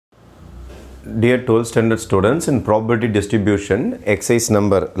Dear 12th standard students, in probability distribution, exercise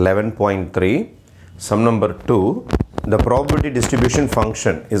number 11.3, sum number 2, the probability distribution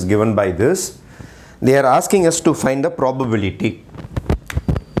function is given by this. They are asking us to find the probability.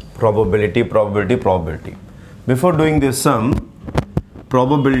 Probability. Before doing this sum,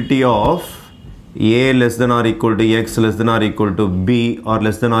 probability of A less than or equal to X less than or equal to B or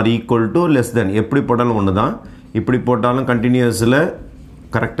less than or equal to less than. எப்படி போட்டாலும் ஒண்ணுதான். இப்படி போட்டாலும் continuously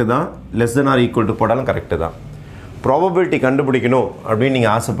correct தான். Less than or equal to போட்டாலும் correct தான். Probability கண்டுபிடிக்கணும் அப்படின்னு நீங்க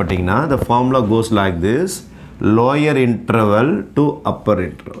ஆசைப்பட்டீங்கன்னா the formula goes like this. Lower interval to upper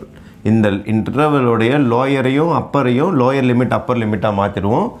interval. இந்த interval உடைய lowerையும் upperையும் lower limit upper limit-ஆ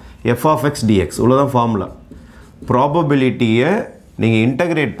மாத்திடுவோம். f of x dx. இவ்வளவுதான் formula. Probability-யை நீங்க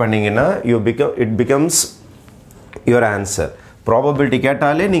integrate பண்ணீங்கன்னா it becomes your answer. Probability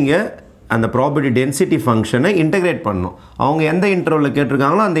கேட்டாலே நீங்க அந்த probability density function integrate பண்ணணும். அவங்க எந்த இன்டர்வல்ல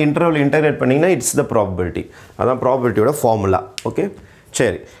கேட்டிருக்காங்களோ அந்த இன்டர்வல்ல integrate பண்ணீங்கன்னா it's the probability. அதான் probabilityயோட ஃபார்முலா. ஓகே,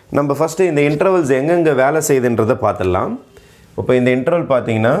 சரி, நம்ம ஃபர்ஸ்ட் இந்த இன்டர்வல்ஸ் எங்கெங்க வேலை செய்யுதுன்றதை பார்த்துடலாம். இப்போ இந்த இன்டர்வல்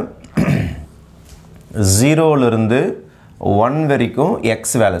பார்த்தீங்கன்னா 0ல இருந்து 1 வரைக்கும் x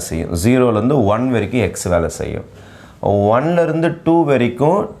வேலை செய்யும். 0ல இருந்து 1 வரைக்கும் x வேலை செய்யும். 1ல இருந்து 2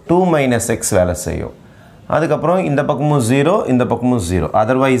 வரைக்கும் 2 minus x வேலை செய்யும். அதுக்கப்புறம் இந்த பக்கமும் 0, இந்த பக்கமும் 0.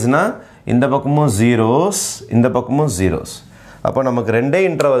 அதர்வைஸ்னா இந்த பக்கமும் ஜீரோஸ், இந்த பக்கமும் ஜீரோஸ். அப்போ நமக்கு ரெண்டே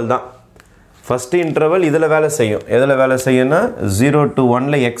இன்டர்வல் தான். ஃபர்ஸ்ட் இன்டர்வல் இதில் வேலை செய்யும். எதில் வேலை செய்யும்னா 0 to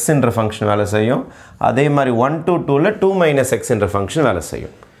 1ல x என்ற ஃபங்க்ஷன் வேலை செய்யும். அதே மாதிரி 1 to 2ல 2 minus x என்ற ஃபங்க்ஷன் வேலை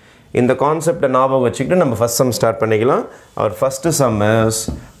செய்யும். இந்த கான்செப்டை ஞாபகம் வச்சுக்கிட்டு நம்ம ஃபர்ஸ்ட் சம் ஸ்டார்ட் பண்ணிக்கலாம். அவர் first sum is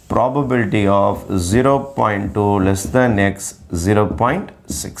probability of 0.2 less than x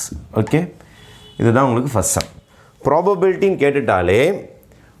 0.6. Okay, இதுதான் உங்களுக்கு ஃபர்ஸ்ட் சம். ப்ராபபிலிட்டின்னு கேட்டுட்டாலே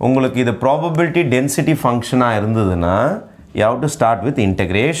உங்களுக்கு இது ப்ராபபிலிட்டி டென்சிட்டி ஃபங்க்ஷனாக இருந்ததுன்னா you have to start with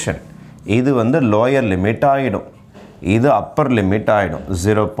integration. இது வந்து லோயர் லிமிட் ஆகிடும், இது அப்பர் லிமிட் ஆகிடும்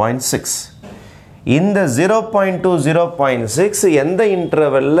 0.6. இந்த 0.2 0.6 எந்த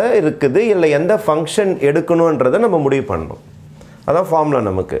இன்டர்வெல்ல இருக்குது இல்லை எந்த ஃபங்க்ஷன் எடுக்கணுன்றதை நம்ம முடிவு பண்ணணும். அதான் ஃபார்முலா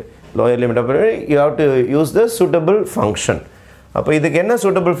நமக்கு. Lower limit Appar you have to use the suitable function. அப்போ இதுக்கு என்ன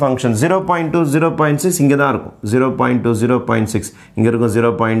சூட்டபிள் ஃபங்க்ஷன்? 0.2 0.6 இங்கே தான் இருக்கும். 0.2 0.6 இங்கே இருக்கும்.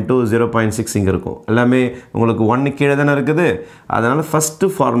 0.2 0.6 இங்கே இருக்கும். எல்லாமே உங்களுக்கு 1 கீழே தானே இருக்குது. அதனால் ஃபஸ்ட்டு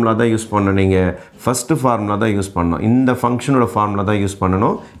ஃபார்முலா தான் யூஸ் பண்ணணும். நீங்கள் ஃபஸ்ட்டு ஃபார்முலா தான் யூஸ் பண்ணணும். இந்த ஃபங்க்ஷனோட ஃபார்முலா தான் யூஸ்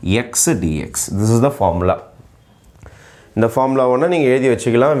பண்ணணும். x dx. This is the formula. இந்த ஃபார்முலா ஒன்றா நீங்கள் எழுதி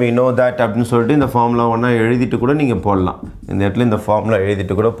வச்சுக்கலாம். we know that அப்படின்னு சொல்லிட்டு இந்த ஃபார்முலா ஒன்றா எழுதிட்டு கூட நீங்கள் போடலாம். இந்த இடத்துல இந்த ஃபார்முலா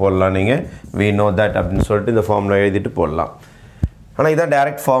எழுதிட்டு கூட போடலாம். நீங்கள் we know that அப்படின்னு சொல்லிட்டு இந்த ஃபார்முலா எழுதிட்டு போடலாம். ஆனால் இதான்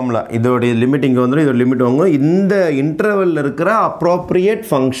டைரக்ட் ஃபார்முலா. இதோடைய லிமிட் இங்கே வந்துடும், இதோட லிமிட் வாங்க. இந்த இன்டர்வலில் இருக்கிற அப்ரோப்ரியேட்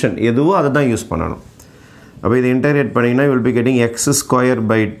ஃபங்க்ஷன் எதுவோ அதை தான் யூஸ் பண்ணணும். அப்போ இதை இன்டகிரேட் பண்ணிங்கன்னா will be getting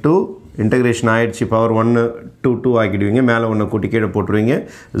x²/2. Integration ஆகிடுச்சு. Power 1 to 2 ஆக்கிடுவீங்க. மேலே 1 கூட்டி கீழே போட்டுருவீங்க.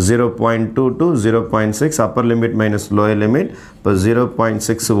 0.2 to 0.6 upper limit minus lower limit. இப்போ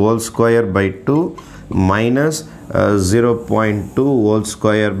 0.6 whole square by 2 minus 0.2 whole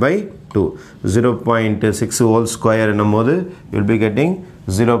square by 2. 0.6 whole square என்னும்போது you will be getting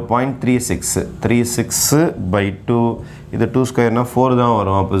 0.36. 36 by 2. இது 2 square 4 தான்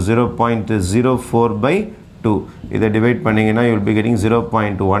வரும். அப்போ 0.04 by 2. இதை டிவைட் பண்ணிங்கன்னா you will be getting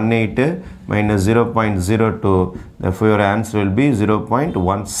 0.18 minus 0.02. Therefore your answer will be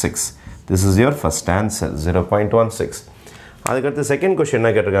 0.16. This is your first answer, 0.16. அதுக்கடுத்து second question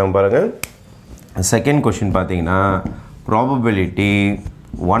என்ன கேட்டிருக்காங்க பாருங்கள். செகண்ட் கொஸ்டின் பார்த்தீங்கன்னா ப்ராபபிலிட்டி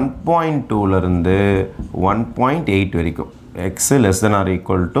 1.2ல இருந்து 1.8 வரைக்கும் x less than or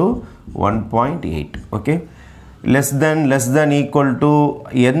equal to 1.8. Okay, less than equal to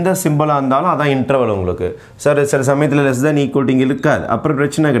எந்த சிம்பிளாக இருந்தாலும் அதான் இன்டர்வல் உங்களுக்கு. சார் சில சமயத்தில் less than equal to இங்கே இருக்காது, அப்புறம்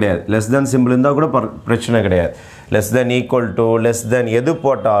பிரச்சனை கிடையாது. less than சிம்பிள் இருந்தால் கூட பிரச்சனை கிடையாது. less than equal to less than எது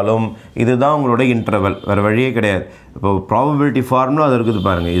போட்டாலும் இதுதான் உங்களோட இன்டர்வல், வேறு வழியே கிடையாது. இப்போ ப்ராபபிலிட்டி ஃபார்முலா அது இருக்குது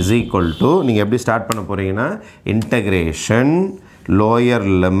பாருங்கள். is equal to நீங்கள் எப்படி ஸ்டார்ட் பண்ண போகிறீங்கன்னா இன்டகிரேஷன் லோயர்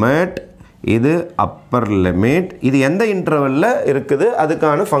லிமிட், இது அப்பர் லிமிட், இது எந்த இன்டர்வலில் இருக்குது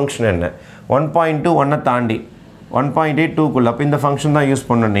அதுக்கான ஃபங்க்ஷன் என்ன. 1.2 1 தாண்டி 1.8 2க்குள்ள. அப்போ இந்த ஃபங்க்ஷன் தான் யூஸ்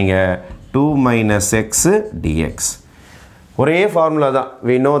பண்ணணும் நீங்கள். 2 minus x dx. ஒரே ஃபார்முலா தான்.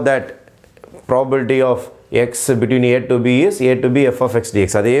 we know that probability of x between a to b is a to b f of x dx.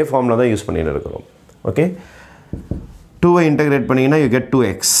 அதே ஃபார்முலா தான் யூஸ் பண்ணிட்டு இருக்கிறோம். ஓகே, 2ஐ இன்டகிரேட் பண்ணிங்கன்னா you get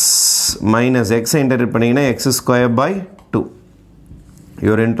 2x minus x integrate பண்ணிங்கன்னா x²/2.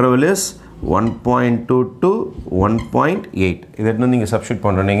 your interval is 1.2 to 1.8. இதை இன்னும் நீங்கள் சப்ஸ்டியூட்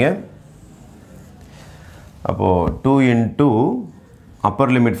பண்ணுறீங்க. அப்போது 2 into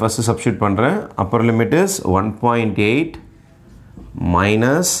upper limit first substitute பண்ணுறேன். Upper limit is 1.8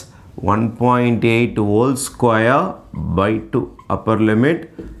 minus 1.8 whole square by 2 upper limit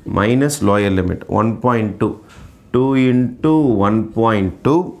minus lower limit 1.2 2 into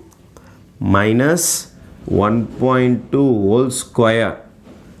 1.2 minus 1.2 whole square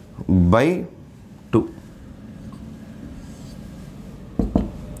by 2.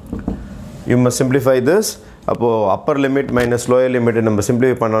 You must simplify this. Upper limit minus lower limit number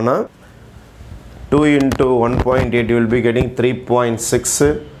simplify panana 2 into 1.8 you will be getting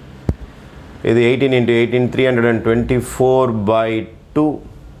 3.6. This 18 into 18 324 by 2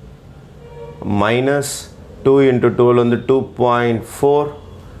 minus 2 into 2 on the 2.4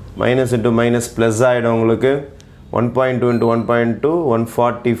 minus into minus plus side 1.2 into 1.2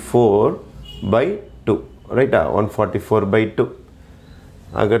 144 by 2 right 144 by 2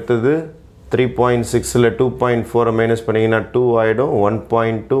 agatadu 3.6 la 2.4 minus panninga 2 aidum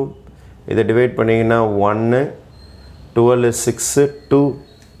 1.2 idu divide panninga 1 12 is 6 2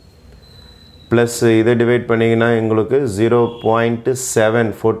 plus idu divide panninga ungalku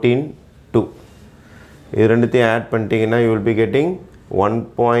 0.714 2 idu renduthai add pannீங்கன்னா you will be getting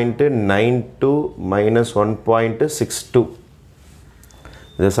 1.92 minus 1.62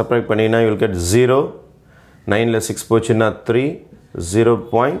 இதை subtract பண்ணீங்கன்னா you will get 0 9 ல 6 போச்சுன்னா 3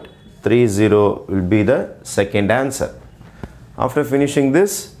 0.30 will be the second answer. After finishing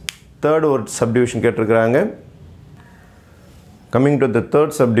this third word subdivision கேட்டிருக்காங்க. Coming to the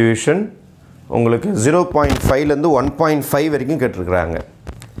third subdivision உங்களுக்கு 0.5 ல இருந்து 1.5 வரைக்கும் கேட்டிருக்காங்க.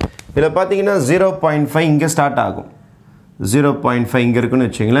 இத பாத்தீங்கன்னா 0.5 இங்க ஸ்டார்ட் ஆகும் 0.5 இங்க இருக்குன்னு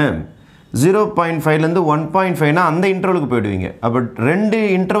வெச்சீங்களேன் 0.5 ல இருந்து 1.5 னா அந்த இன்டர்வலுக்கு போய்டுவீங்க அப்ப ரெண்டு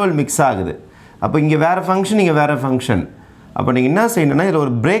இன்டர்வல் mix ஆகுது அப்ப இங்க வேற ஃபங்க்ஷன் இங்க வேற ஃபங்க்ஷன் அப்ப நீங்க என்ன செய்யணும்னா இதுல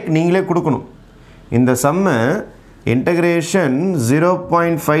ஒரு பிரேக் நீங்களே கொடுக்கணும் இந்த சம்ம இன்டகிரேஷன்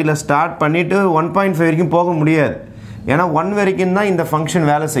 0.5 ல ஸ்டார்ட் பண்ணிட்டு 1.5 வரைக்கும் போக முடியாது ஏனா 1 வரைக்கும் தான் இந்த ஃபங்க்ஷன்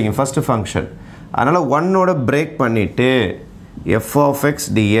வேலை செய்யும் ஃபர்ஸ்ட் ஃபங்க்ஷன் அதனால 1 ஓட பிரேக் பண்ணிட்டு f of x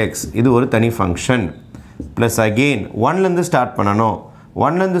dx இது ஒரு தனி ஃபங்க்ஷன் plus again 1 ல இருந்து ஸ்டார்ட் பண்ணனும்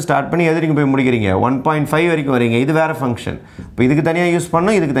 1 ல இருந்து ஸ்டார்ட் பண்ணி எது வரைக்கும் போய் முடிக்கிறீங்க 1.5 வரைக்கும் வரீங்க இது வேற ஃபங்க்ஷன் இப்போ இதுக்கு தனியா யூஸ்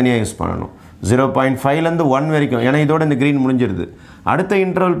பண்ணனும் இதுக்கு தனியா யூஸ் பண்ணனும் 0.5 ல இருந்து 1 வரைக்கும் ஏனா இதோட இந்த green முடிஞ்சிருது அடுத்த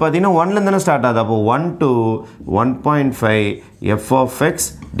இன்டர்வல் பாத்தீங்கன்னா 1 ல இருந்து ஸ்டார்ட் ஆகுது அப்போ 1 to 1.5 f of x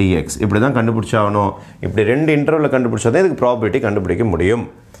dx இப்படி தான் கண்டுபிடிச்சாகணும் இப்படி ரெண்டு இன்டர்வல்ல கண்டுபிடிச்சா தான் இதுக்கு ப்ராபபிலிட்டி கண்டுபிடிக்க முடியும்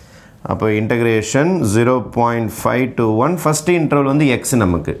அப்போ இன்டகிரேஷன் 0.5 to 1 ஃபர்ஸ்ட் இன்டர்வல் வந்து x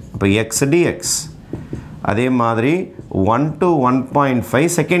நமக்கு அப்போ x dx அதே மாதிரி 1 to 1.5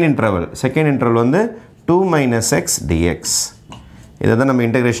 செகண்ட் இன்டர்வல் வந்து 2 minus x dx இத தான் நம்ம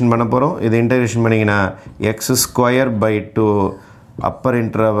இன்டகிரேஷன் பண்ண போறோம் இது இன்டகிரேஷன் பண்ணீங்கனா x square by 2 upper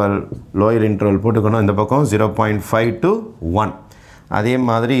interval lower interval போட்டுக்கணும் இந்த பக்கம் 0.5 to 1 அதே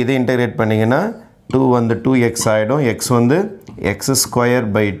மாதிரி இதை இன்டகிரேட் பண்ணீங்கனா 2 வந்து 2x ஆயிடும் x வந்து x square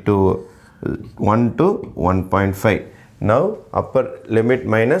by 2 1 to 1.5 now upper limit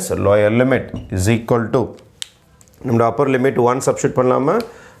minus lower limit is equal to நம்ம upper limit 1 substitute பண்ணலாமா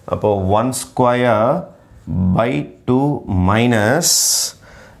அப்போ 1 square by 2 minus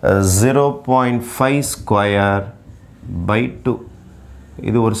 0.5 square by 2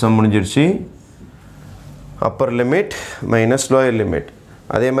 இது ஒரு சம் முடிஞ்சிருச்சு upper limit minus lower limit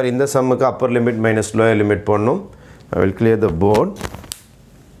அதே மாதிரி இந்த சம்முக்கு upper limit minus lower limit போடணும் I will clear the board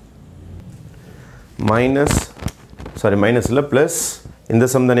minus இல்ல plus இந்த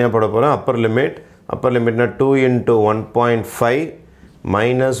சம் தனியா போட போறோம் upper limit னா 2 into 1.5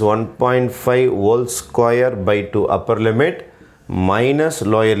 minus 1.5 whole square by 2 upper limit minus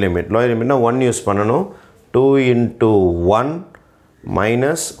lower limit னா 1 யூஸ் பண்ணனும் 2 into 1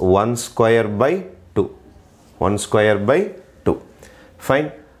 minus 1 square by 2 1 square by 2 fine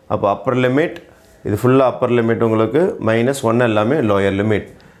அப்ப upper limit இது ஃபுல்லா upper limit உங்களுக்கு minus 1 எல்லாமே lower limit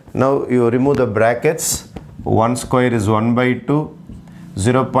now you remove the brackets 1 square is 1 by 2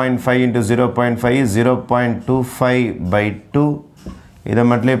 0.5 into 0.5 is 0.25 by 2 இதை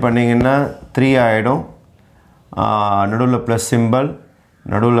multiply பண்ணீங்கன்னா 3 ஆயிடும் நடுவுல plus symbol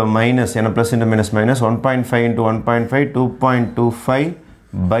நடுவுல minus ஏனா plus into minus 1.5 into 1.5 2.25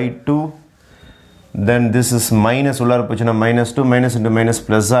 by 2 then this is minus உள்ளார போச்சுனா -2 minus into minus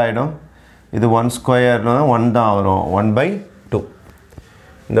plus ஆயிடும் இது 1 square னா 1 தான் வரும் 1 by 2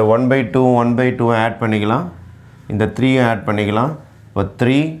 இந்த 1 by 2 ஆட் பண்ணிக்கலாம் இந்த 3 ஆட் பண்ணிக்கலாம் அப்ப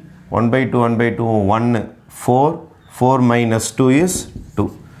 3 1 by 2 1 4 minus 2 is 2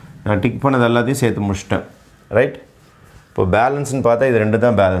 நான் டிக் பண்ணது எல்லாத்தையும் சேர்த்து முடிச்சிட்டேன் ரைட் இப்போ பேலன்ஸ் னு பார்த்தா இது ரெண்டு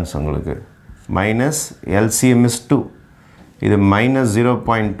தான் பேலன்ஸ் உங்களுக்கு minus LCM is 2 இது minus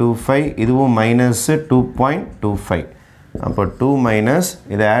 0.25 இதுவும் minus 2.25 அப்போ 2 minus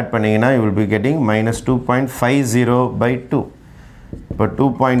இதை ஆட் பண்ணீங்கன்னா you will be getting minus 2.50 by 2 இப்போ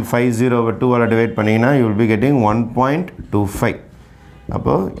 2.50 2 divide பண்ணிங்கன்னா you will be getting 1.25.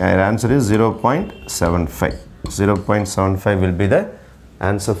 அப்போ your answer is 0.75. 0.75 will be the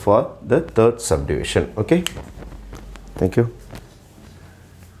answer for the third subdivision. Okay, thank you.